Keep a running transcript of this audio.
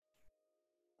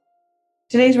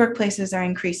Today's workplaces are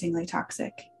increasingly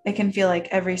toxic. It can feel like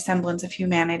every semblance of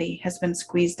humanity has been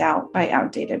squeezed out by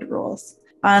outdated rules.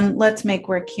 On Let's Make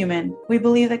Work Human, we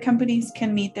believe that companies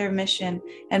can meet their mission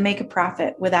and make a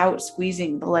profit without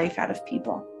squeezing the life out of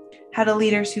people. How do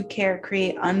leaders who care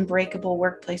create unbreakable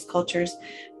workplace cultures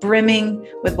brimming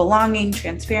with belonging,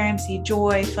 transparency,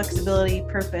 joy, flexibility,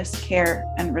 purpose, care,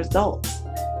 and results?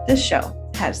 This show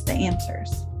has the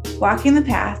answers. Walking the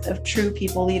path of true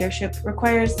people leadership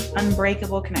requires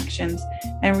unbreakable connections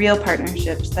and real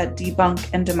partnerships that debunk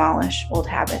and demolish old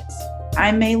habits.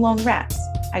 I'm May Long Rats.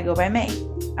 I go by May.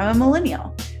 I'm a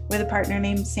millennial with a partner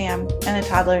named Sam and a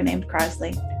toddler named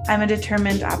Crosley. I'm a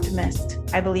determined optimist.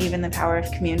 I believe in the power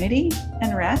of community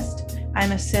and rest.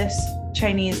 I'm a cis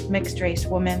Chinese mixed race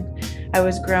woman. I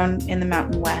was grown in the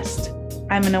Mountain West.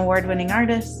 I'm an award-winning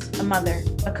artist, a mother,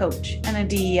 a coach, and a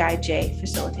DEIJ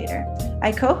facilitator.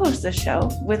 I co-host the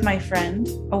show with my friend,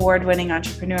 award-winning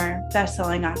entrepreneur,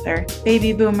 best-selling author,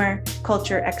 baby boomer,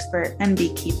 culture expert, and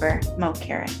beekeeper, Mo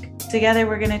Carrick. Together,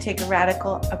 we're going to take a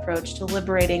radical approach to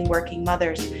liberating working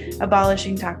mothers,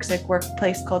 abolishing toxic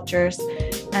workplace cultures,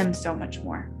 and so much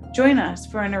more. Join us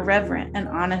for an irreverent and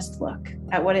honest look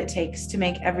at what it takes to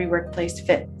make every workplace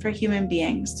fit for human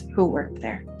beings who work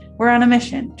there. We're on a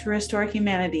mission to restore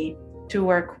humanity to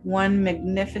work one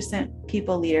magnificent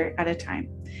people leader at a time.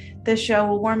 This show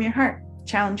will warm your heart,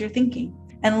 challenge your thinking,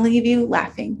 and leave you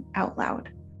laughing out loud.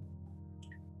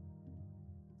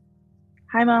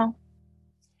 Hi, Mo.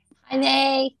 Hi,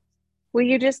 May. Will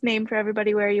you just name for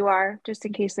everybody where you are, just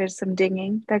in case there's some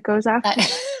dinging that goes off?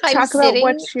 Talk about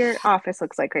what your office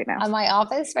looks like right now. My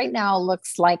office right now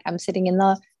looks like I'm sitting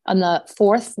on the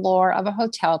fourth floor of a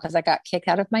hotel because I got kicked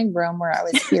out of my room where I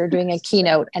was here doing a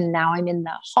keynote, and now I'm in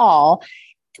the hall.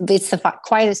 It's the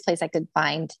quietest place I could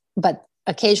find, but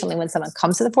occasionally when someone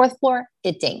comes to the fourth floor,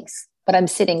 it dings. But I'm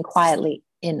sitting quietly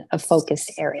in a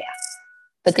focused area.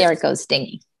 But there it goes,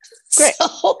 dinging. Great.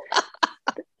 So,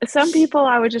 some people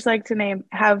I would just like to name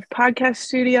have podcast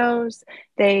studios.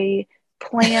 They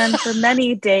plan for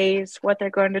many days what they're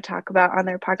going to talk about on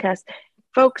their podcast.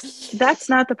 Folks, that's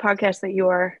not the podcast that you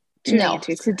are tuning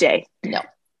into today. No.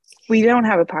 We don't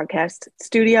have a podcast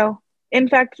studio. In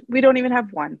fact, we don't even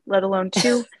have one, let alone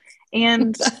two.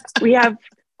 And we have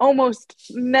almost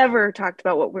never talked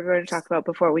about what we're going to talk about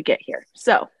before we get here.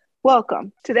 So,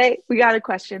 welcome. Today, we got a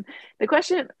question. The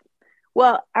question,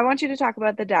 well, I want you to talk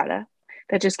about the data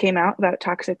that just came out about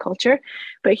toxic culture.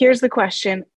 But here's the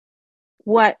question.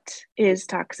 What is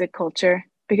toxic culture?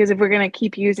 Because if we're going to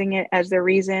keep using it as the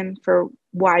reason for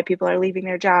why people are leaving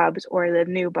their jobs or the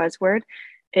new buzzword,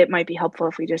 it might be helpful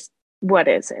if we just, what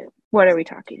is it? What are we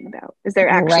talking about? Is there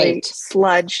actually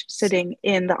sludge sitting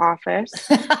in the office?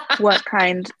 What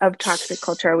kind of toxic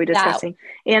culture are we discussing?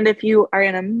 And if you are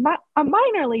in a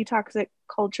minorly toxic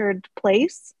cultured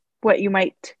place, what you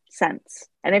might sense.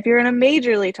 And if you're in a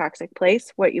majorly toxic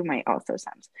place, what you might also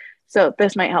sense. So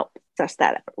this might help suss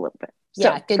that out a little bit.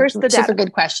 So good, first, the data. Super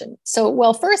good question. So,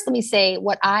 well, first, let me say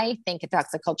what I think a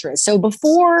toxic culture is. So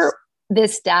before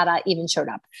this data even showed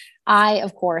up, I,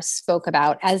 of course, spoke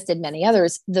about, as did many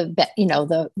others, the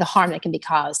harm that can be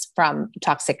caused from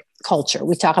toxic culture.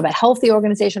 We talk about healthy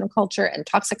organizational culture and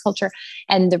toxic culture.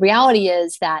 And the reality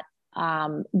is that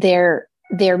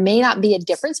there may not be a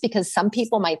difference because some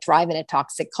people might thrive in a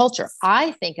toxic culture.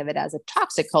 I think of it as a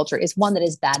toxic culture is one that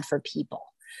is bad for people.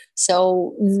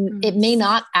 So it may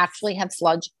not actually have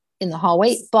sludge in the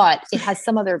hallway, but it has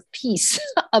some other piece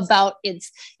about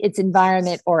its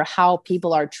environment or how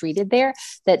people are treated there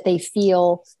that they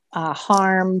feel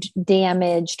harmed,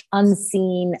 damaged,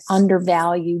 unseen,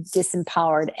 undervalued,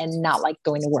 disempowered, and not like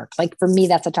going to work. Like for me,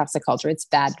 that's a toxic culture. It's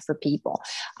bad for people,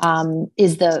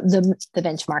 is the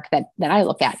benchmark that I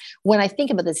look at. When I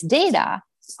think about this data,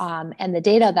 and the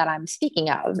data that I'm speaking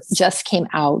of just came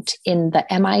out in the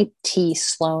MIT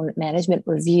Sloan Management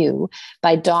Review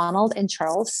by Donald and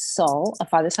Charles Sull, a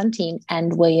father-son team,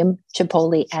 and William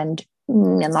Chipotle and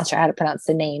I'm not sure how to pronounce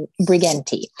the name,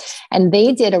 Briganti. And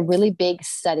they did a really big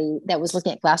study that was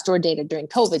looking at Glassdoor data during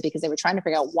COVID because they were trying to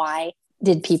figure out why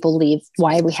did people leave,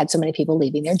 why we had so many people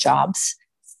leaving their jobs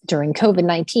during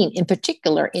COVID-19, in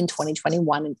particular in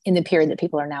 2021, in the period that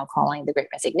people are now calling the Great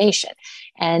Resignation.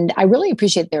 And I really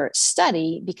appreciate their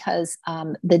study because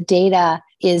the data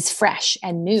is fresh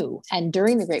and new. And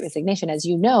during the Great Resignation, as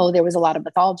you know, there was a lot of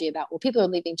mythology about, well, people are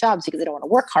leaving jobs because they don't want to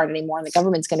work hard anymore and the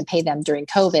government's going to pay them during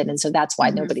COVID. And so that's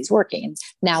why nobody's working. And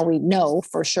now we know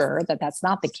for sure that that's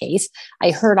not the case.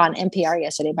 I heard on NPR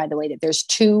yesterday, by the way, that there's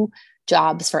 2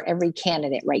 jobs for every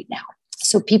candidate right now.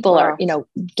 So people are,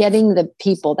 getting the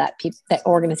people that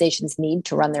organizations need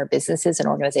to run their businesses and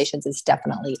organizations is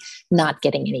definitely not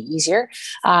getting any easier.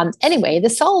 Anyway, the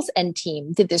Sulz End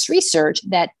team did this research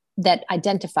that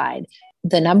identified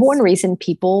the number one reason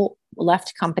people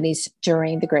left companies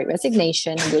during the Great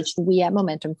Resignation, which we at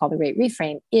Momentum call the Great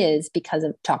Reframe, is because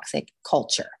of toxic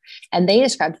culture. And they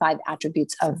described 5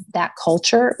 attributes of that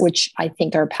culture, which I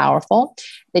think are powerful.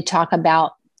 They talk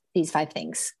about these 5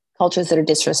 things: cultures that are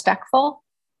disrespectful,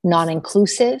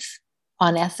 non-inclusive,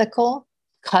 unethical,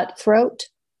 cutthroat,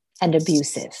 and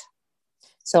abusive.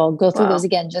 So I'll go through those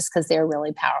again just because they're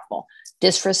really powerful.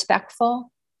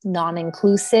 Disrespectful,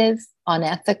 non-inclusive,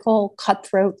 unethical,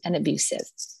 cutthroat, and abusive.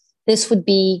 This would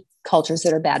be cultures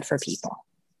that are bad for people.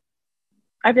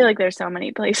 I feel like there's so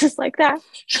many places like that.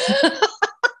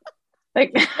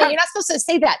 Like, hey, you're not supposed to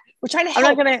say that. We're trying to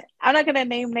help. I'm not gonna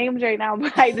name names right now,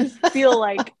 but I just feel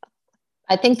like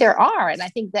I think there are. And I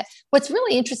think that what's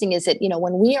really interesting is that,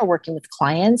 when we are working with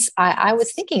clients, I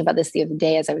was thinking about this the other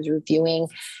day as I was reviewing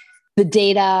the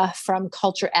data from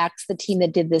Culture X, the team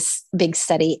that did this big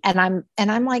study. And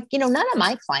I'm like, none of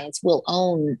my clients will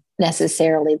own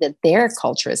necessarily that their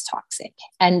culture is toxic.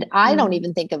 And I don't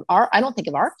even think of our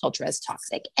culture as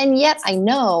toxic. And yet I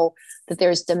know that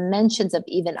there's dimensions of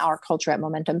even our culture at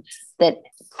Momentum that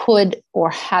could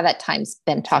or have at times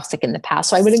been toxic in the past.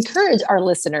 So I would encourage our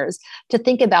listeners to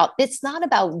think about, it's not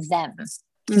about them.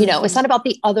 It's not about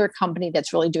the other company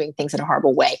that's really doing things in a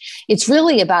horrible way. It's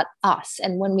really about us.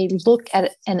 And when we look at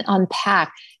it and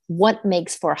unpack what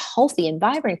makes for a healthy and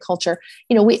vibrant culture,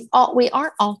 we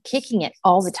aren't all kicking it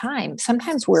all the time.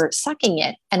 Sometimes we're sucking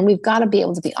it, and we've got to be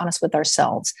able to be honest with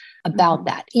ourselves about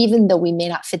that, even though we may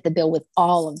not fit the bill with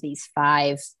all of these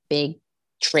 5 big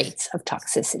traits of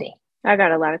toxicity. I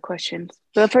got a lot of questions.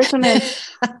 So the first one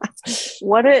is,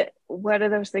 what do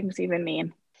those things even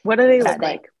mean? What do they look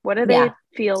like? What do they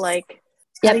feel like?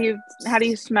 How do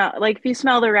you smell? Like, if you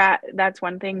smell the rat, that's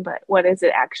one thing, but what does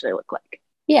it actually look like?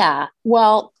 Yeah.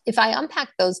 Well, if I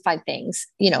unpack those 5 things,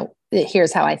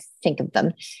 here's how I think of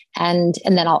them. And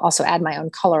then I'll also add my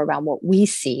own color around what we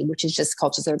see, which is just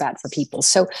cultures that are bad for people.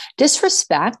 So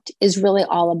disrespect is really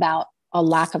all about a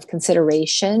lack of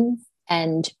consideration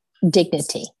and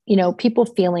dignity. People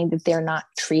feeling that they're not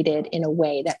treated in a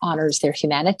way that honors their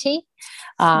humanity.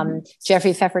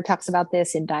 Jeffrey Pfeffer talks about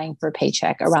this in Dying for a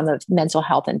Paycheck, around the mental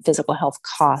health and physical health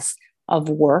costs of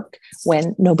work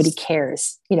when nobody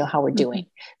cares, how we're doing.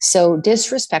 So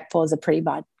disrespectful is a pretty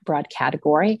broad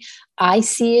category. I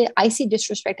see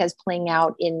disrespect as playing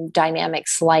out in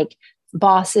dynamics like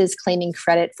bosses claiming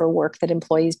credit for work that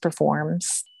employees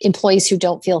performs, employees who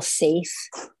don't feel safe.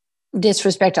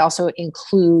 Disrespect also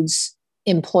includes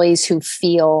employees who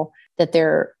feel that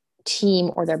their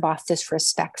team or their boss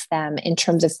disrespects them in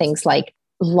terms of things like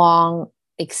long,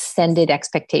 extended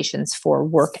expectations for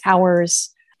work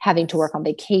hours, having to work on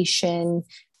vacation,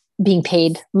 being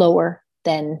paid lower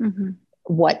than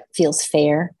what feels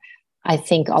fair. I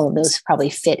think all of those probably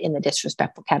fit in the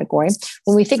disrespectful category.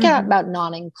 When we think about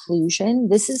non-inclusion,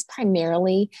 this is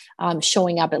primarily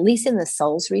showing up, at least in the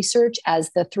Sulz research, as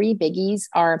the 3 biggies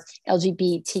are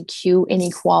LGBTQ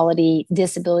inequality,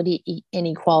 disability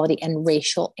inequality, and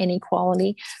racial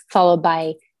inequality, followed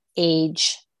by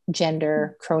age,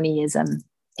 gender, cronyism,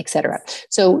 etc.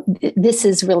 So this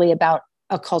is really about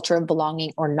a culture of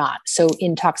belonging or not. So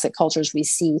in toxic cultures, we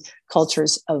see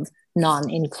cultures of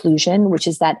non-inclusion, which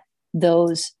is that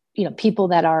those, people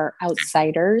that are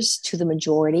outsiders to the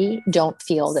majority don't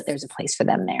feel that there's a place for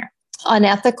them there.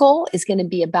 Unethical is going to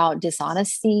be about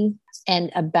dishonesty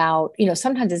and about,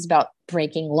 sometimes it's about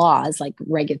breaking laws like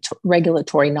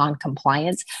regulatory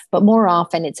non-compliance, but more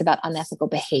often it's about unethical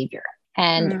behavior.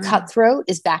 And cutthroat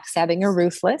is backstabbing or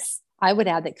ruthless. I would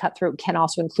add that cutthroat can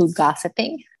also include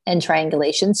gossiping and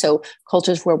triangulation. So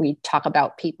cultures where we talk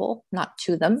about people, not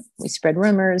to them, we spread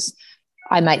rumors.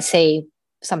 I might say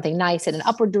something nice in an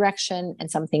upward direction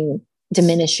and something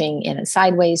diminishing in a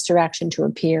sideways direction to a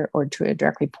peer or to a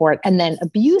direct report. And then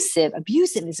abusive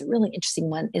is a really interesting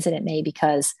one, isn't it, May?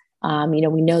 Because, we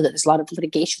know that there's a lot of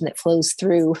litigation that flows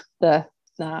through the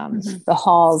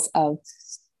halls of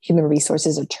human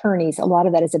resources attorneys. A lot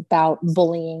of that is about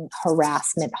bullying,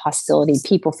 harassment, hostility,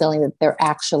 people feeling that they're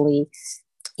actually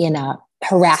in a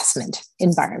harassment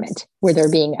environment where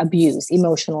they're being abused,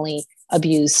 emotionally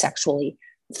abused, sexually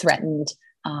threatened,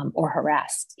 or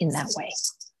harassed in that way.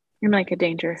 You're like a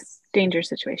dangerous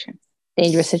situation.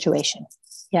 Dangerous situation.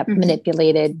 Yep.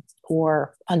 Manipulated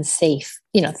or unsafe.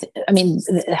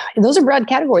 Those are broad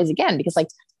categories again, because like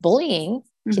bullying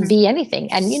can be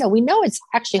anything. And, we know it's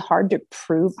actually hard to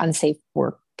prove unsafe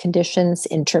work conditions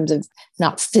in terms of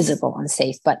not physical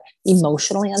unsafe, but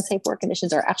emotionally unsafe work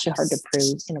conditions are actually hard to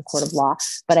prove in a court of law.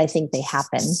 But I think they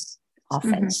happen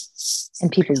often,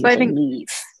 and people usually leave.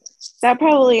 That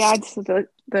probably adds to the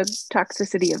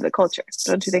toxicity of the culture,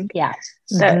 don't you think? Yeah.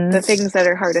 That the things that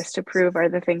are hardest to prove are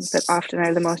the things that often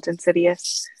are the most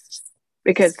insidious,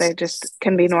 because they just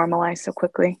can be normalized so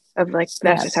quickly of like,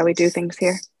 that's just how we do things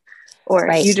here.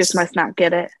 Or you just must not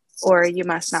get it, or you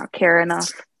must not care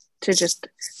enough to just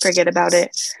forget about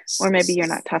it, or maybe you're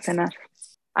not tough enough.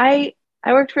 I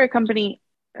worked for a company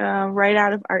right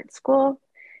out of art school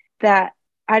that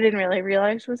I didn't really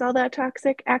realize was all that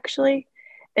toxic, actually,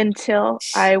 until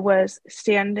I was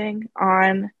standing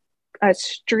on a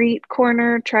street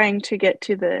corner trying to get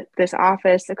to this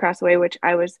office across the way, which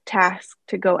I was tasked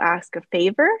to go ask a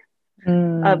favor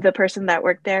of the person that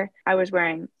worked there. I was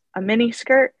wearing a mini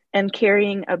skirt and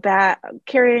carrying a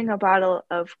bottle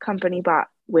of company bought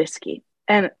whiskey.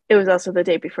 And it was also the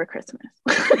day before Christmas.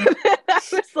 I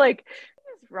was like,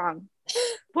 this is wrong.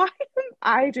 Why am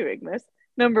I doing this?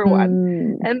 Number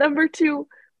one. And number two,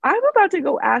 I'm about to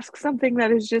go ask something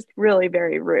that is just really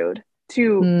very rude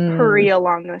to hurry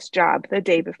along this job the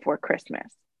day before Christmas.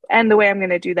 And the way I'm going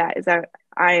to do that is that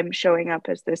I am showing up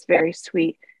as this very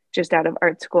sweet, just out of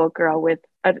art school girl with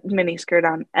a mini skirt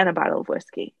on and a bottle of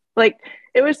whiskey. Like,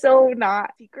 it was so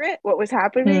not secret what was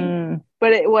happening,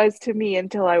 but it was to me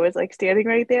until I was like standing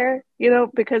right there,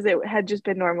 because it had just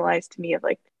been normalized to me of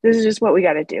like, this is just what we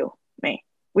got to do, May.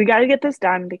 We got to get this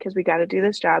done because we got to do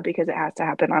this job because it has to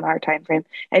happen on our time frame.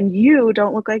 And you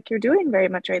don't look like you're doing very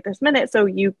much right this minute, so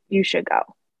you should go.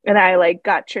 And I like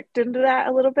got tricked into that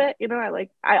a little bit,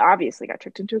 I obviously got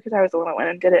tricked into it because I was the one that went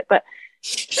and did it, but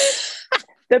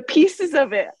the pieces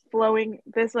of it flowing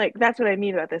this, like, that's what I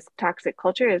mean about this toxic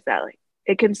culture, is that like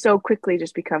it can so quickly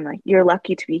just become like, you're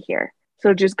lucky to be here,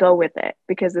 so just go with it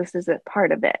because this is a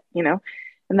part of it,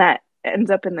 and that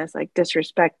ends up in this like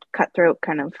disrespect, cutthroat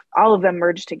kind of, all of them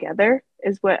merged together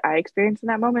is what I experienced in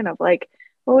that moment of like,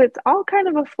 well, it's all kind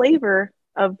of a flavor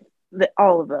of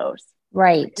all of those.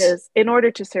 Right. Because in order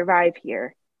to survive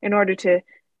here, in order to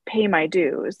pay my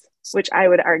dues, which I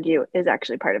would argue is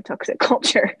actually part of toxic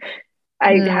culture,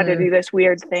 I had to do this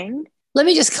weird thing. Let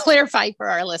me just clarify for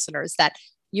our listeners that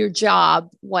your job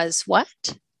was what?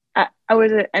 I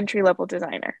was an entry-level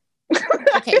designer.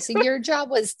 Okay, so your job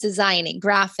was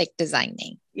graphic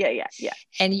designing. Yeah.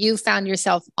 And you found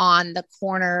yourself on the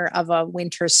corner of a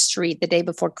winter street the day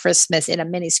before Christmas in a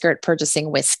miniskirt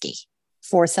purchasing whiskey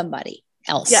for somebody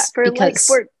else. Yeah, for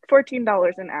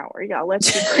 $14 an hour. Yeah,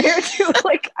 let's be clear too.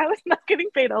 Like, I was not getting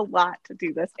paid a lot to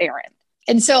do this errand.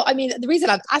 And so, I mean, the reason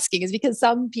I'm asking is because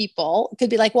some people could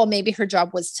be like, well, maybe her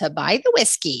job was to buy the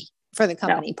whiskey for the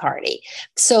company party.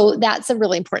 So that's a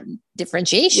really important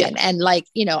differentiation. Yeah. And like,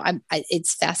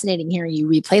 it's fascinating hearing you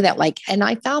replay that. Like, and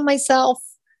I found myself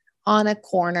on a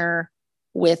corner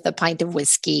with a pint of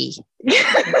whiskey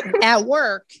at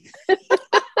work,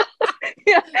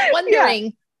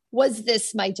 wondering, was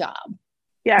this my job?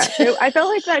 Yeah. I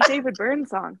felt like that David Byrne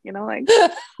song, like,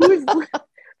 whose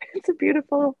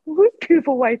beautiful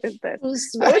wife is this?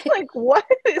 I was like, what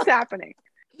is happening?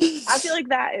 I feel like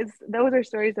those are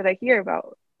stories that I hear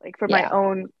about, like, from my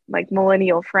own, like,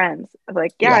 millennial friends.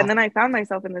 Like, and then I found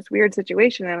myself in this weird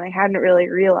situation and I hadn't really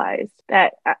realized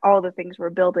that all the things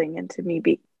were building into me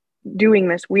doing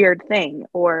this weird thing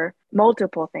or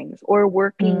multiple things or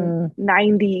working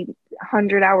 90,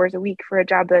 100 hours a week for a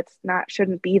job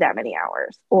shouldn't be that many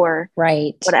hours or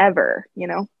whatever,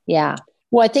 Yeah.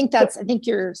 Well, I think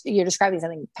you're describing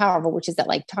something powerful, which is that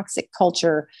like toxic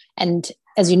culture. And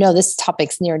as you know, this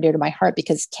topic's near and dear to my heart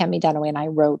because Cami Dunaway and I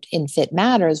wrote in Fit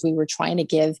Matters, we were trying to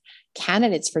give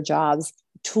candidates for jobs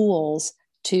tools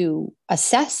to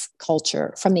assess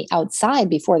culture from the outside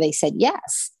before they said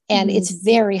yes. And it's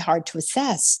very hard to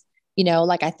assess,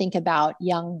 like I think about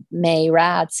young May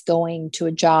Ratz going to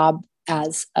a job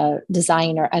as a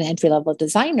designer, an entry-level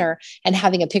designer, and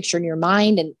having a picture in your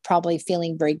mind and probably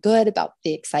feeling very good about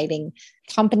the exciting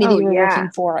company that you were working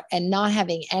for and not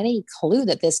having any clue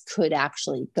that this could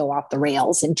actually go off the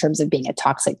rails in terms of being a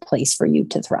toxic place for you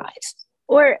to thrive.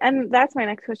 And that's my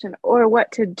next question, or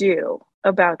what to do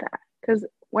about that. Because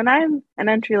when I'm an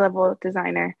entry-level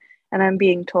designer and I'm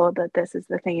being told that this is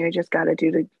the thing you just got to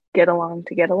do to get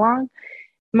along,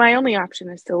 my only option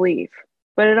is to leave.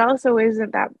 But it also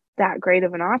isn't that great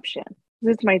of an option.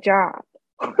 It's my job,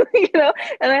 and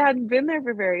I hadn't been there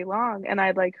for very long. And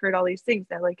I'd like heard all these things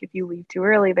that like, if you leave too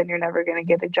early, then you're never going to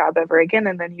get a job ever again.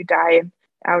 And then you die in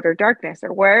outer darkness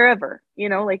or wherever,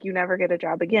 like you never get a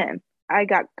job again. I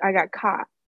got caught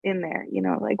in there, you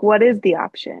know, like what is the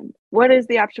option? What is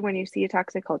the option when you see a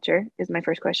toxic culture is my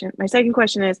first question. My second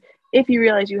question is, if you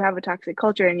realize you have a toxic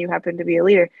culture and you happen to be a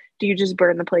leader, do you just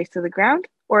burn the place to the ground,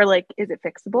 or like, is it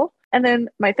fixable? And then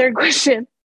my third question,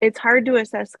 it's hard to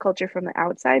assess culture from the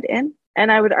outside in.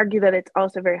 And I would argue that it's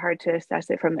also very hard to assess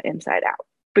it from the inside out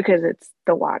because it's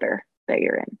the water that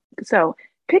you're in. So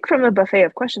pick from the buffet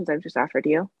of questions I've just offered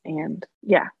you. And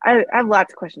yeah, I have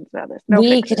lots of questions about this.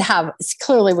 We could have,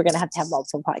 clearly we're going to have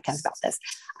multiple podcasts about this.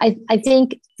 I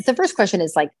think the first question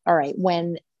is like, all right,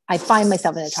 when I find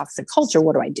myself in a toxic culture,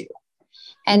 what do I do?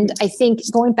 And I think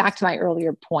going back to my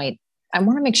earlier point, I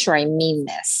want to make sure I mean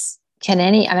this. I'm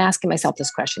asking myself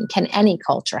this question, can any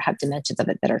culture have dimensions of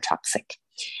it that are toxic?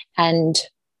 And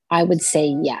I would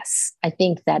say yes. I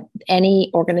think that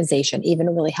any organization, even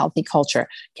a really healthy culture,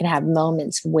 can have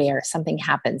moments where something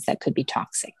happens that could be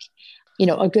toxic. You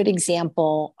know, a good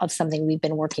example of something we've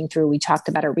been working through, we talked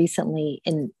about it recently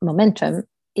in Momentum,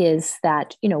 is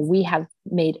that, you know, we have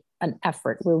made an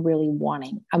effort. We're really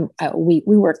wanting, we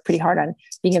work pretty hard on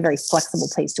being a very flexible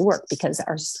place to work because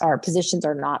our positions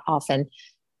are not often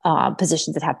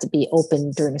positions that have to be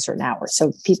open during a certain hour.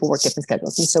 So people work different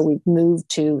schedules. And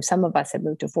so some of us have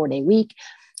moved to a 4-day week.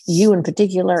 You in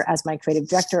particular, as my creative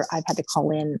director, I've had to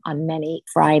call in on many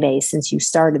Fridays since you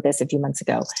started this a few months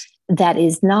ago. That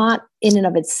is not in and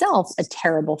of itself a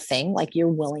terrible thing. Like, you're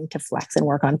willing to flex and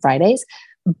work on Fridays.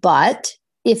 But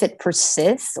if it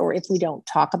persists, or if we don't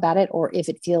talk about it, or if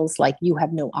it feels like you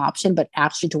have no option, but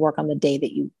actually to work on the day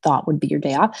that you thought would be your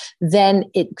day off, then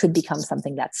it could become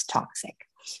something that's toxic.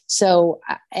 So,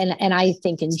 and I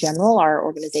think in general, our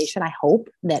organization, I hope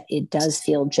that it does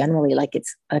feel generally like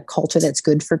it's a culture that's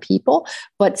good for people,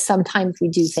 but sometimes we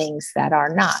do things that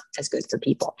are not as good for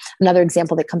people. Another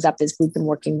example that comes up is we've been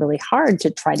working really hard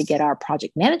to try to get our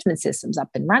project management systems up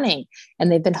and running.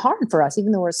 And they've been hard for us,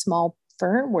 even though we're a small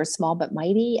firm, we're small but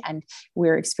mighty, and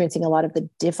we're experiencing a lot of the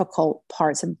difficult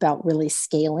parts about really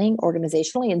scaling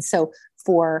organizationally. And so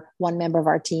for one member of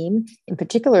our team in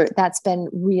particular, that's been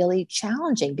really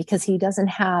challenging because he doesn't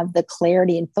have the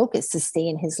clarity and focus to stay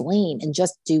in his lane and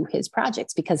just do his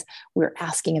projects, because we're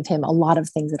asking of him a lot of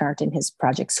things that aren't in his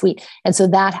project suite. And so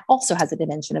that also has a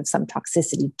dimension of some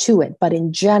toxicity to it. But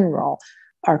in general,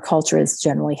 our culture is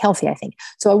generally healthy, I think.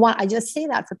 So I just say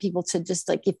that for people to just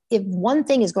like, if one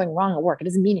thing is going wrong at work, it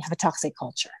doesn't mean you have a toxic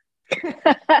culture.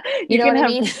 You know what I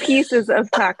mean? Pieces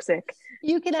of toxic.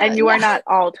 You can have, and you are not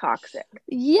all toxic.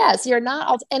 Yes, you're not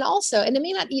all, and it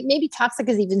may not, maybe toxic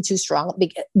is even too strong,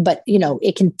 but you know,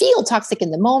 it can feel toxic in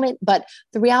the moment, but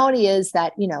the reality is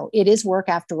that, you know, it is work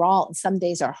after all, and some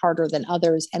days are harder than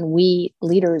others, and we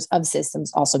leaders of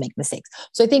systems also make mistakes.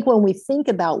 So I think when we think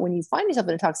about, when you find yourself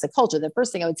in a toxic culture, the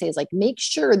first thing I would say is like, make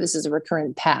sure this is a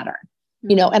recurrent pattern.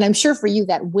 You know, and I'm sure for you,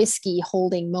 that whiskey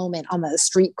holding moment on the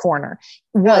street corner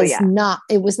was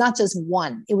it was not just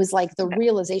one. It was like the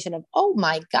realization of, oh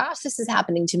my gosh, this is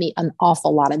happening to me an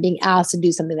awful lot. I'm being asked to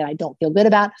do something that I don't feel good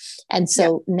about. And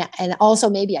so, and also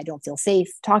maybe I don't feel safe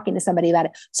talking to somebody about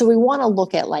it. So we want to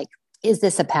look at like, is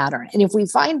this a pattern? And if we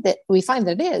find that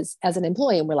it is, as an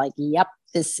employee, and we're like, yep,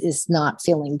 this is not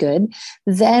feeling good,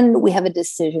 then we have a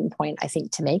decision point, I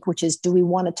think, to make, which is, do we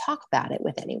want to talk about it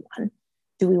with anyone?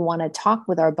 Do we want to talk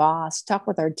with our boss, talk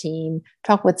with our team,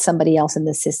 talk with somebody else in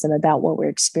the system about what we're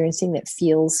experiencing that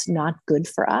feels not good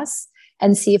for us,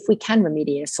 and see if we can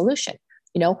remediate a solution?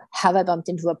 You know, have I bumped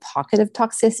into a pocket of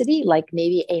toxicity, like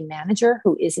maybe a manager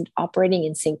who isn't operating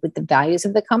in sync with the values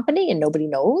of the company and nobody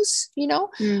knows, you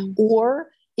know, or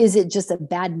is it just a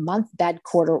bad month, bad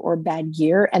quarter, or bad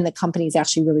year, and the company is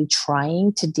actually really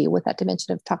trying to deal with that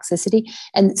dimension of toxicity?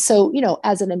 And so, you know,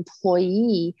 as an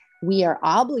employee, we are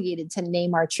obligated to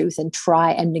name our truth and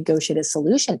try and negotiate a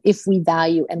solution if we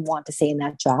value and want to stay in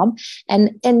that job.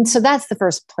 And so that's the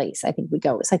first place I think we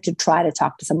go. It's like to try to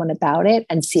talk to someone about it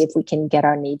and see if we can get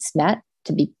our needs met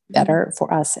to be better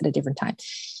for us at a different time.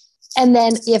 And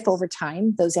then if over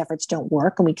time those efforts don't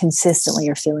work and we consistently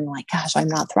are feeling like, gosh, I'm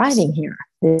not thriving here,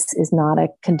 this is not a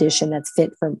condition that's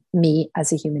fit for me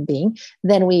as a human being,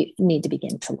 then we need to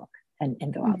begin to look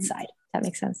and go outside. That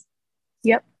makes sense?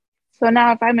 Yep. So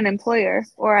now if I'm an employer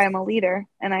or I'm a leader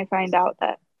and I find out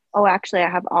that, oh, actually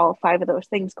I have all 5 of those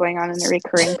things going on in a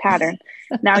recurring pattern,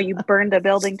 now you burned a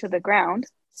building to the ground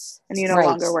and you no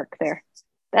longer work there.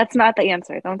 That's not the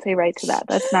answer. Don't say right to that.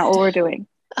 That's not what we're doing.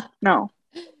 No.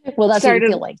 Well, that's what you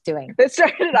feel like doing. It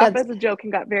started off as a joke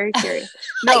and got very serious.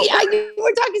 No,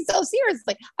 we're talking so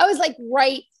seriously. I was like,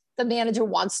 right, the manager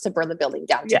wants to burn the building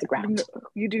down to the ground. No,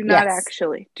 you do not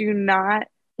actually. Do not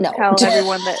tell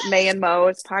everyone that May and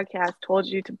Mo's podcast told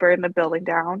you to burn the building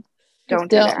down. Don't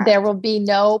do that. There will be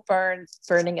no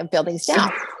burning of buildings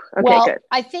down. Okay, well, good.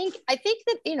 I think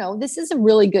that, you know, this is a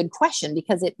really good question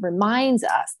because it reminds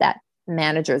us that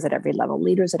managers at every level,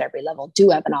 leaders at every level do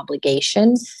have an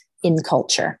obligation in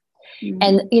culture.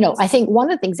 And, you know, I think one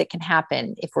of the things that can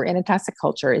happen if we're in a toxic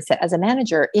culture is that as a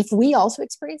manager, if we also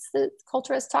experience the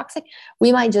culture as toxic,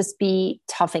 we might just be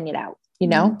toughing it out, you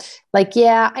know, like,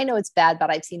 yeah, I know it's bad, but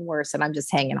I've seen worse and I'm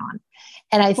just hanging on.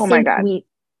 And I think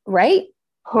right?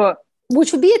 Huh.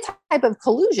 Which would be a type of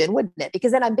collusion, wouldn't it?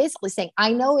 Because then I'm basically saying,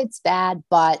 I know it's bad,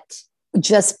 but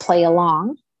just play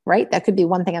along. Right? That could be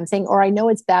one thing I'm saying, or I know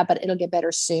it's bad, but it'll get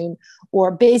better soon. Or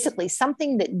basically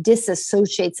something that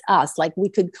disassociates us. Like we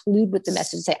could collude with the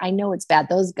message and say, I know it's bad.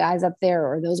 Those guys up there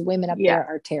or those women up there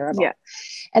are terrible. Yeah.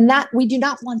 And that we do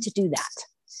not want to do that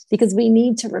because we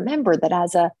need to remember that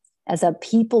as a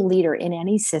people leader in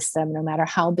any system, no matter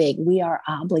how big, we are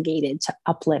obligated to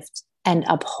uplift and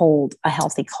uphold a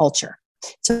healthy culture.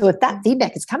 So if that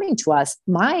feedback is coming to us,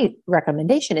 my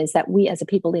recommendation is that we as a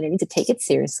people leader need to take it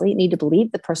seriously, need to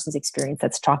believe the person's experience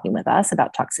that's talking with us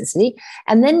about toxicity,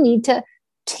 and then need to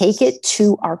take it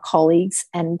to our colleagues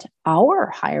and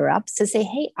our higher ups to say,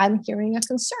 hey, I'm hearing a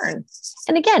concern.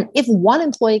 And again, if one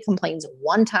employee complains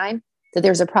one time that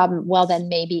there's a problem, well, then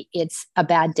maybe it's a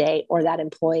bad day or that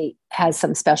employee has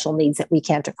some special needs that we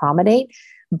can't accommodate.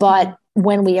 But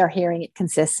when we are hearing it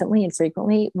consistently and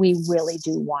frequently, we really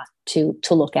do want to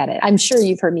look at it. I'm sure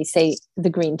you've heard me say the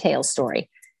green tail story,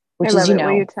 which is, you know,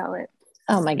 will you tell it?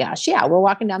 Oh my gosh. Yeah. We're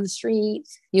walking down the street,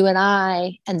 you and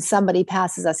I, and somebody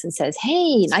passes us and says,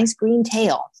 hey, nice green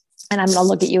tail. And I'm going to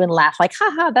look at you and laugh like,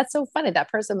 haha, that's so funny.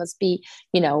 That person must be,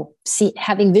 you know,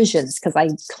 having visions because I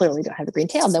clearly don't have a green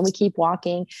tail. And then we keep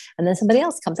walking. And then somebody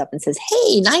else comes up and says,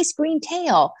 hey, nice green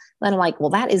tail. And I'm like,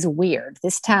 well, that is weird.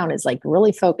 This town is like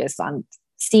really focused on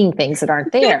seeing things that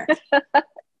aren't there.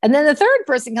 And then the third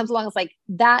person comes along and is like,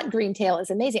 that green tail is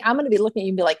amazing. I'm going to be looking at you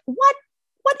and be like, what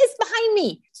is behind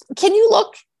me? Can you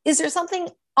look? Is there something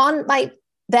on my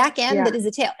back end that is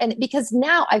a tail? And because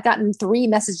now I've gotten 3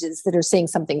 messages that are saying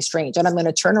something strange and I'm going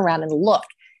to turn around and look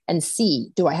and see,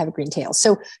 do I have a green tail?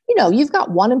 So, you know, you've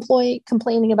got one employee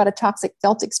complaining about a toxic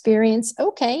felt experience.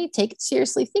 Okay, take it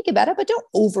seriously, think about it, but don't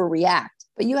overreact.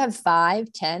 But you have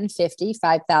 5, 10, 50,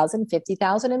 5,000,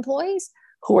 50,000 employees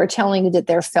who are telling you that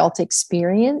their felt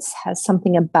experience has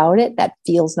something about it that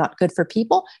feels not good for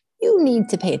people. You need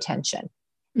to pay attention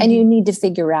and you need to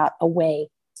figure out a way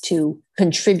to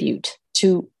contribute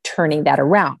to turning that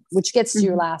around, which gets to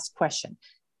your last question.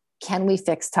 Can we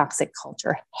fix toxic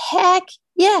culture? Heck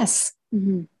yes.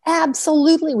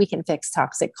 Absolutely. We can fix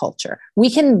toxic culture. We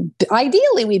can,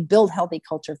 ideally, we build healthy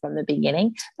culture from the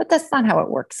beginning, but that's not how it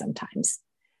works sometimes.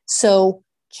 So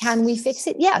can we fix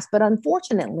it? Yes. But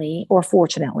unfortunately, or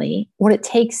fortunately, what it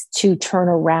takes to turn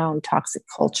around toxic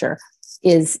culture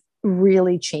is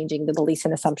really changing the beliefs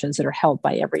and assumptions that are held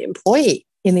by every employee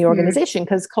in the organization,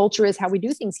 because culture is how we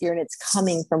do things here and it's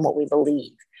coming from what we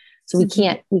believe. So we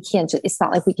can't, it's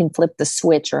not like we can flip the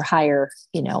switch or hire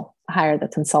the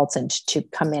consultant to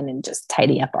come in and just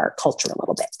tidy up our culture a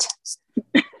little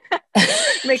bit.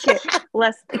 Make it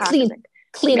less toxic.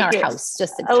 Clean our house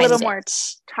just a little more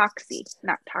toxic,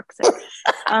 not toxic.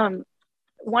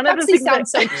 One of the things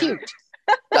sounds so cute.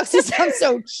 Toxie sounds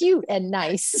so cute and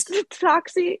nice.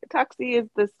 Toxie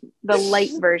is the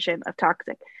light version of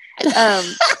toxic.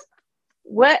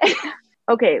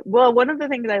 Okay, well, one of the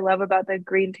things I love about the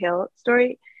green tail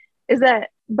story is that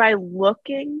by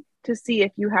looking to see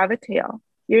if you have a tail,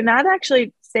 you're not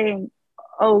actually saying,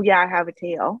 oh yeah, I have a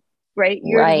tail, right?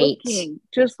 You're looking,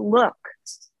 just look.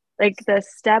 Like the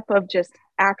step of just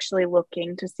actually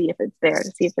looking to see if it's there,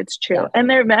 to see if it's true. Yeah. And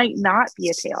there might not be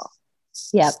a tail.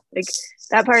 Yeah. Like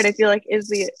that part I feel like is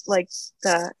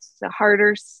the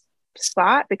harder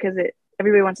spot because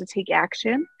everybody wants to take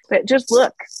action, but just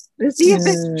look to see if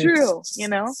it's true, you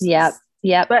know? Yeah.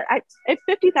 Yeah. But if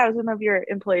 50,000 of your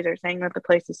employees are saying that the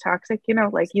place is toxic, you know,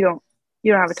 like you don't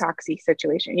have a toxic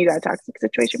situation. You got a toxic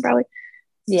situation probably.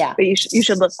 Yeah. But you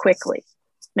should look quickly,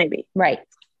 maybe. Right.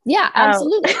 Yeah,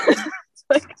 absolutely.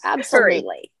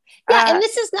 Absolutely. Yeah. And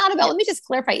this is not about, let me just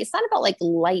clarify. It's not about like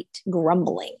light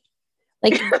grumbling.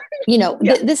 Like, you know,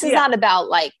 this is not about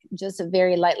like just a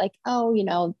very light, like, oh, you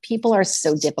know, people are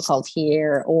so difficult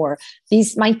here, or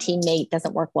my teammate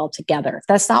doesn't work well together.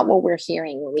 That's not what we're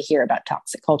hearing when we hear about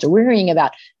toxic culture. We're hearing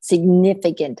about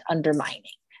significant undermining,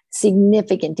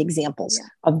 significant examples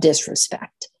of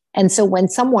disrespect. And so when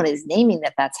someone is naming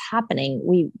that that's happening,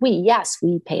 we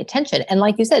pay attention. And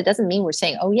like you said, it doesn't mean we're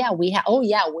saying,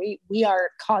 we are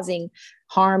causing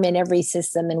harm in every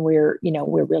system and we're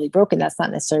really broken. That's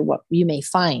not necessarily what you may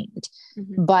find,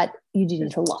 but you do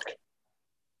need to look.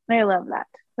 I love that.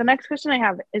 The next question I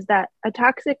have is that a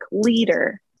toxic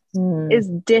leader is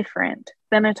different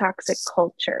than a toxic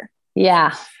culture.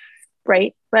 Yeah.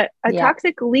 Right. But a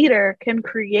toxic leader can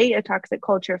create a toxic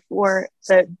culture for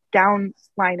the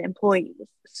downline employees.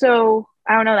 So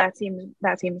I don't know, that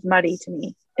seems muddy to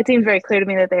me. It seems very clear to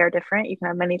me that they are different. You can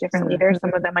have many different leaders.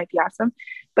 Some of them might be awesome.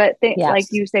 But like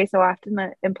you say so often,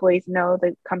 the employees know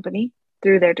the company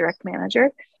through their direct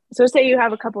manager. So say you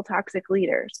have a couple toxic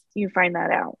leaders, you find that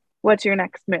out. What's your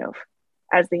next move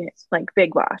as the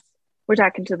big boss? We're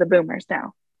talking to the boomers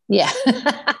now. Yeah.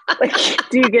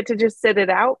 Do you get to just sit it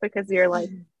out because you're like,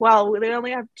 well, they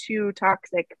only have 2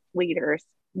 toxic leaders.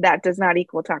 That does not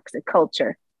equal toxic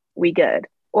culture. We good?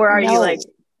 Or are you like,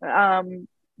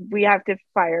 we have to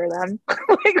fire them?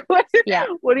 What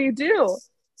do you do?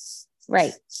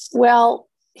 Right. Well,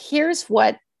 here's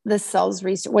what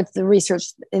what the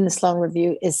research in the Sloan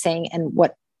Review is saying, and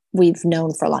what we've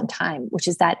known for a long time, which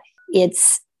is that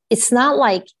it's not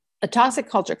like a toxic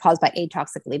culture caused by a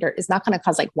toxic leader is not going to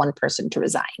cause like one person to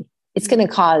resign. It's going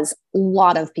to cause a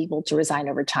lot of people to resign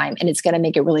over time. And it's going to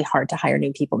make it really hard to hire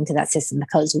new people into that system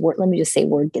because let me just say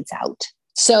word gets out.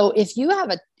 So if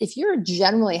you're a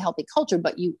generally healthy culture,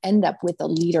 but you end up with a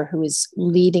leader who is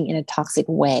leading in a toxic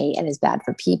way and is bad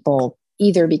for people,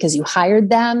 either because you hired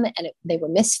them and they were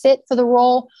misfit for the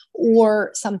role,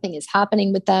 or something is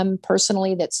happening with them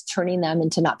personally that's turning them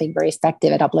into not being very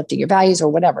effective at uplifting your values or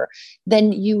whatever,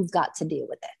 then you've got to deal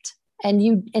with it.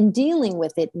 And dealing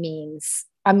with it means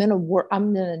I'm going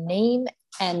to name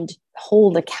and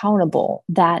hold accountable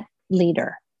that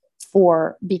leader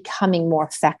for becoming more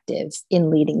effective in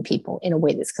leading people in a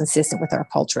way that's consistent with our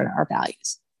culture and our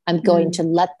values. I'm going to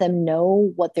let them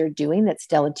know what they're doing that's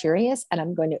deleterious, and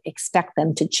I'm going to expect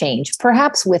them to change,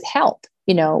 perhaps with help,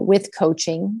 with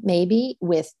coaching, maybe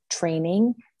with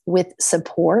training, with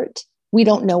support. We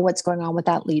don't know what's going on with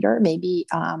that leader. Maybe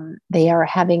they are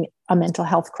having a mental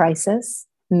health crisis.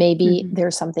 Maybe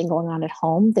there's something going on at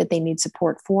home that they need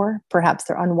support for. Perhaps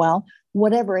they're unwell.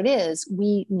 Whatever it is,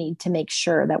 we need to make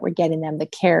sure that we're getting them the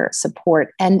care,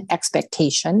 support, and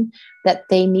expectation that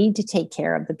they need to take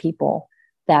care of the people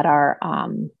that are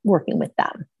working with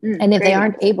them. And if they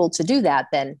aren't able to do that,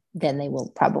 then they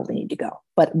will probably need to go.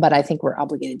 But I think we're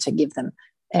obligated to give them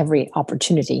every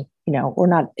opportunity, or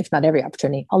not, if not every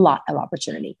opportunity, a lot of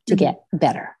opportunity to get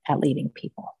better at leading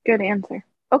people. Good answer.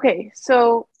 Okay.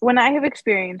 So when I have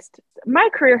experienced, my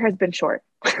career has been short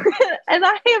and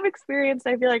I have experienced,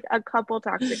 I feel like, a couple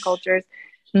toxic cultures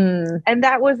and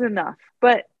that was enough.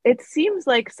 But it seems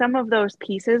like some of those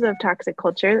pieces of toxic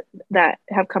culture that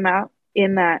have come out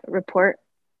in that report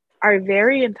are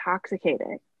very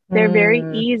intoxicating. They're very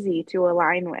easy to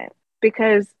align with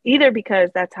because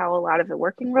that's how a lot of the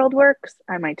working world works.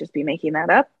 I might just be making that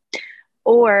up.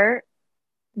 Or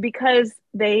because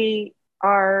they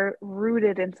are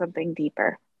rooted in something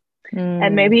deeper.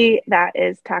 And maybe that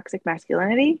is toxic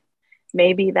masculinity.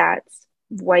 Maybe that's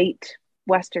white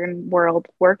Western world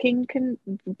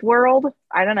world.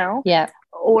 I don't know. Yeah.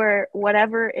 Or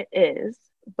whatever it is.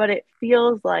 But it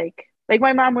feels like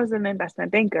my mom was an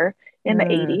investment banker in the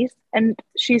 80s, and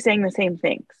she's saying the same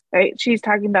things, right? She's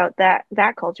talking about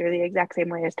that culture the exact same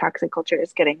way as toxic culture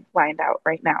is getting lined out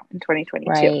right now in 2022.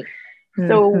 Right.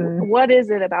 So what is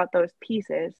it about those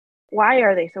pieces? Why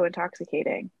are they so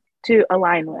intoxicating to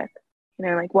align with?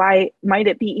 Why might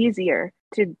it be easier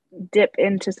to dip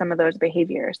into some of those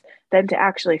behaviors than to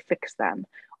actually fix them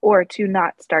or to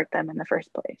not start them in the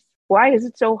first place? Why is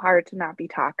it so hard to not be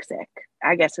toxic?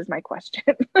 I guess is my question.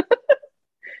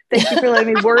 Thank you for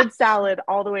letting me word salad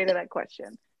all the way to that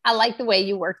question. I like the way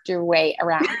you worked your way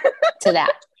around to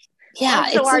that. Yeah.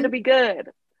 It's so hard to be good.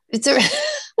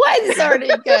 Why is it hard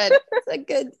to be good?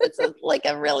 It's a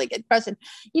really good question.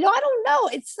 I don't know.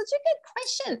 It's such a good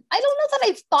question. I don't know that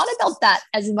I've thought about that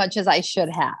as much as I should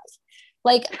have.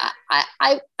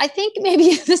 I think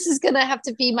maybe this is going to have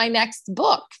to be my next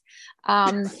book.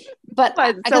 But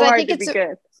why is it so hard to be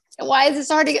good? Why is it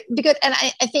so hard to be good? And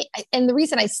I think, and the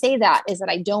reason I say that is that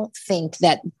I don't think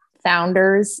that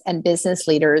founders and business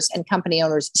leaders and company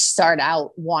owners start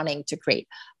out wanting to create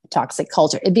a toxic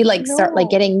culture. It'd be like start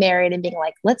getting married and being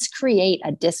like, let's create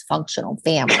a dysfunctional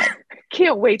family.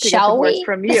 Can't wait to get divorced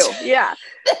from you. Yeah,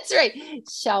 that's right.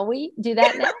 Shall we do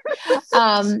that now?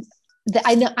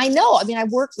 I know. I mean, I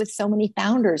work with so many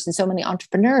founders and so many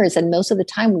entrepreneurs, and most of the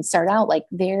time we start out like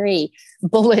very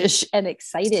bullish and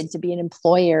excited to be an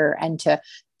employer and to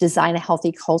design a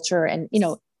healthy culture. And,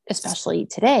 especially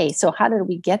today. So how do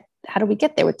we get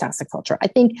there with toxic culture? I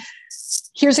think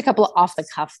here's a couple of off the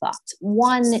cuff thoughts.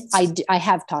 One, I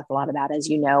have talked a lot about, as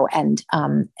you know, and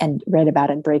read about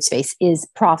in Brave Space, is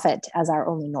profit as our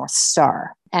only North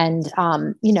Star. And,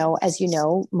 as you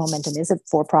know, Momentum is a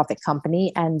for-profit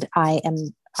company, and I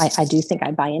do think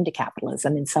I buy into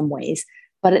capitalism in some ways.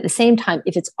 But at the same time,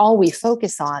 if it's all we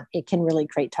focus on, it can really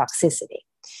create toxicity,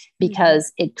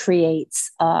 because it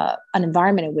creates an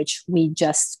environment in which we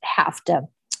just have to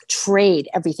trade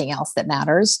everything else that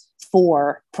matters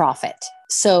for profit.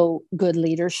 So good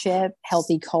leadership,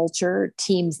 healthy culture,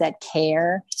 teams that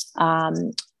care,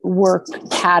 work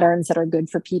patterns that are good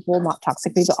for people, not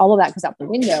toxic people, all of that goes out the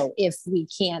window if we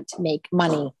can't make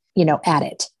money, at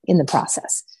it in the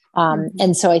process.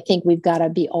 And so I think we've got to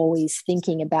be always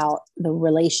thinking about the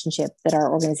relationship that our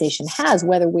organization has,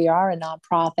 whether we are a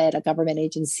nonprofit, a government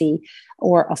agency,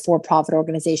 or a for-profit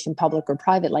organization, public or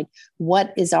private. Like,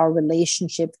 what is our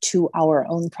relationship to our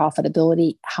own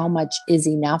profitability? How much is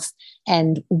enough?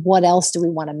 And what else do we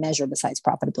want to measure besides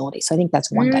profitability? So I think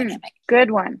that's one dynamic.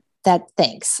 Good one.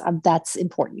 Thanks. That's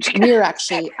important. We're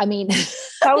actually,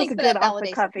 that was a good off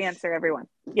the cuff answer, everyone.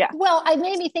 Yeah. Well, it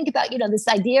made me think about, this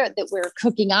idea that we're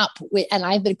cooking up with, and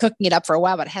I've been cooking it up for a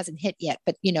while, but it hasn't hit yet.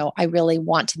 But, I really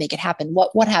want to make it happen.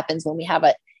 What happens when we have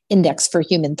an index for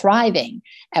human thriving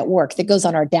at work that goes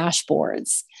on our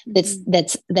dashboards?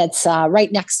 That's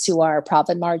right next to our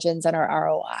profit margins and our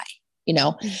ROI,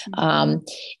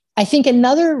 I think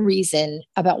another reason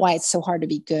about why it's so hard to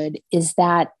be good is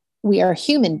that we are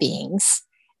human beings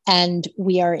and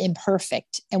we are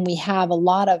imperfect, and we have a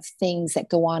lot of things that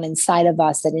go on inside of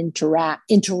us that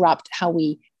interrupt how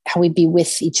we be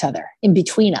with each other, in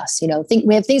between us.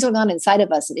 We have things going on inside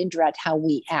of us that interrupt how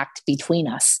we act between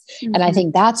us. And I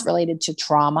think that's related to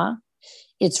trauma.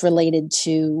 It's related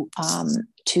to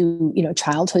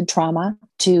childhood trauma,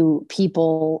 to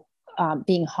people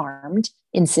being harmed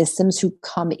in systems who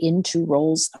come into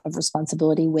roles of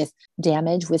responsibility with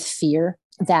damage, with fear,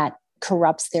 that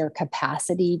corrupts their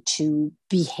capacity to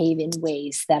behave in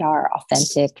ways that are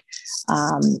authentic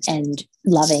and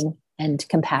loving and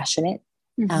compassionate.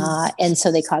 And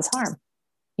so they cause harm.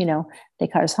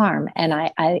 And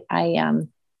I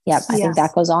think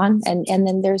that goes on. And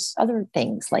then there's other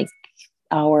things like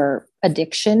our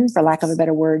addiction, for lack of a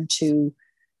better word, to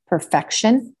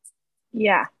perfection.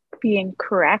 Yeah. Being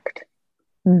correct.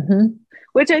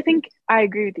 Which I think I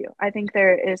agree with you. I think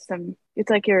there is it's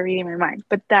like you're reading my mind,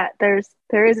 but that there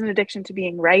is an addiction to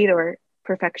being right or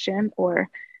perfection or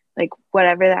like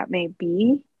whatever that may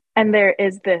be. And there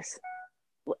is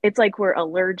it's like we're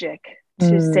allergic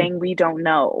to saying we don't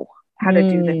know how to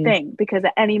do the thing, because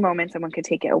at any moment someone could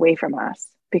take it away from us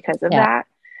because of that.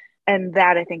 And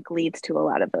that, I think, leads to a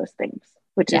lot of those things,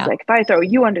 which is like, if I throw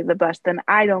you under the bus, then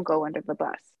I don't go under the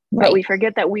bus. Right. But we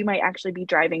forget that we might actually be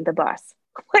driving the bus.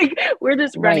 Like, we're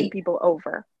just running people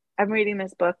over. I'm reading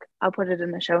this book. I'll put it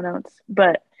in the show notes,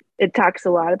 but it talks a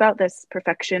lot about this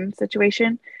perfection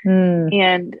situation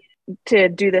and to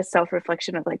do this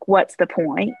self-reflection of like, what's the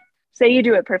point? Say you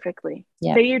do it perfectly.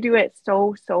 Say you do it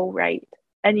so right.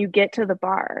 And you get to the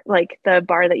bar, like the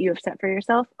bar that you have set for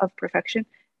yourself of perfection.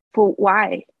 But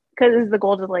why? Because is the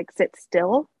goal to like sit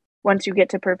still? Once you get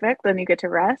to perfect, then you get to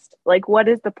rest. Like, what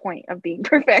is the point of being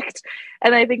perfect?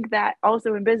 And I think that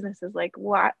also in business is like,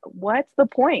 what's the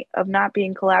point of not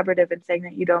being collaborative and saying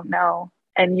that you don't know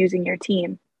and using your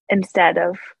team instead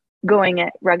of going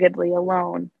it ruggedly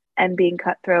alone and being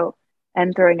cutthroat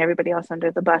and throwing everybody else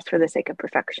under the bus for the sake of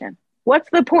perfection?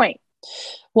 What's the point?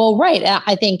 Well, right.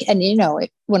 I think, and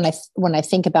when I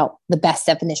think about the best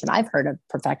definition I've heard of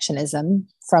perfectionism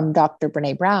from Dr.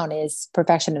 Brene Brown, is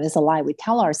perfection is a lie we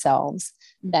tell ourselves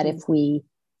that if we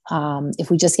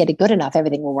just get it good enough,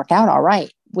 everything will work out all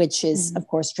right, which is of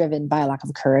course driven by a lack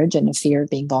of courage and a fear of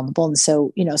being vulnerable. And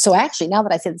so, so actually, now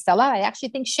that I say this out loud, I actually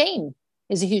think shame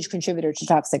is a huge contributor to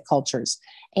toxic cultures.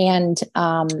 And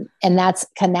that's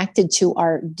connected to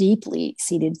our deeply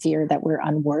seated fear that we're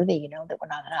unworthy, that we're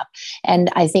not enough. And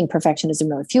I think perfectionism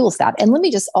really fuels that. And let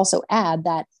me just also add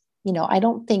that, I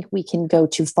don't think we can go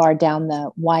too far down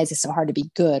the why is it so hard to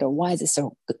be good, or why is it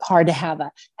so hard to have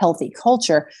a healthy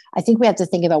culture. I think we have to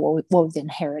think about what we've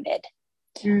inherited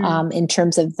in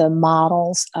terms of the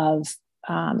models of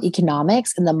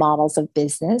economics and the models of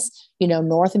business.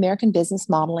 North American business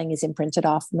modeling is imprinted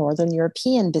off Northern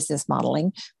European business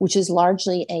modeling, which is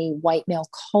largely a white male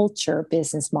culture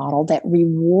business model that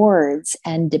rewards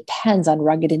and depends on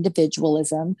rugged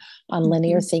individualism, on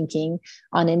linear thinking,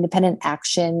 on independent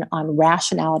action, on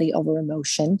rationality over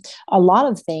emotion. A lot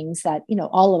of things that,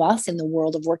 all of us in the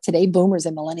world of work today, boomers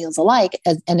and millennials alike,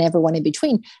 and everyone in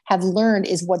between, have learned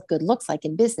is what good looks like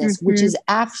in business, which is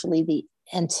actually the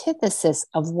antithesis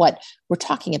of what we're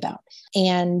talking about.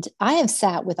 And I have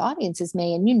sat with audiences,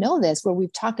 May, and you know this, where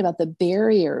we've talked about the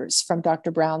barriers from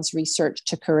Dr. Brown's research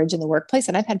to courage in the workplace.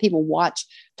 And I've had people watch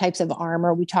types of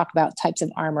armor. We talk about types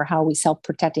of armor, how are we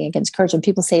self-protecting against courage? And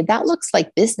people say, that looks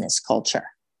like business culture.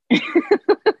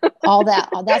 All that.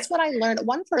 That's what I learned.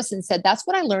 One person said, that's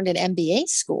what I learned in MBA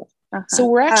school. So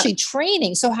we're actually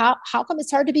training. So how come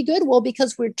it's hard to be good? Well,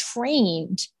 because we're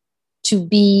trained to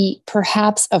be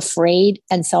perhaps afraid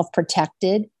and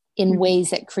self-protected in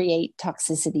ways that create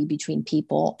toxicity between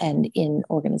people and in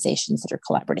organizations that are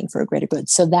collaborating for a greater good.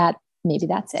 So that maybe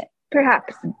that's it.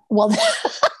 Perhaps. Well,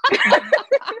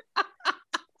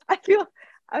 I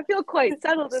feel quite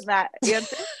settled in that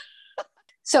answer.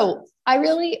 So I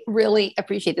really, really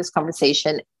appreciate this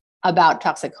conversation about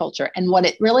toxic culture. And what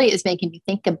it really is making me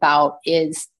think about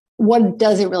is, what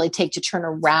does it really take to turn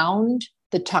around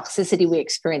the toxicity we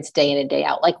experience day in and day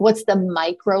out? Like, what's the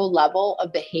micro level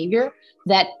of behavior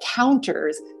that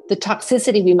counters the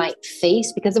toxicity we might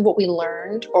face because of what we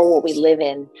learned or what we live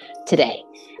in today?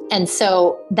 And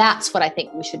so that's what I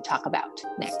think we should talk about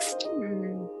next.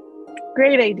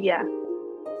 Great idea.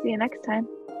 See you next time.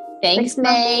 Thanks,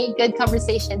 May. Good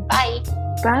conversation. Bye.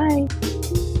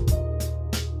 Bye.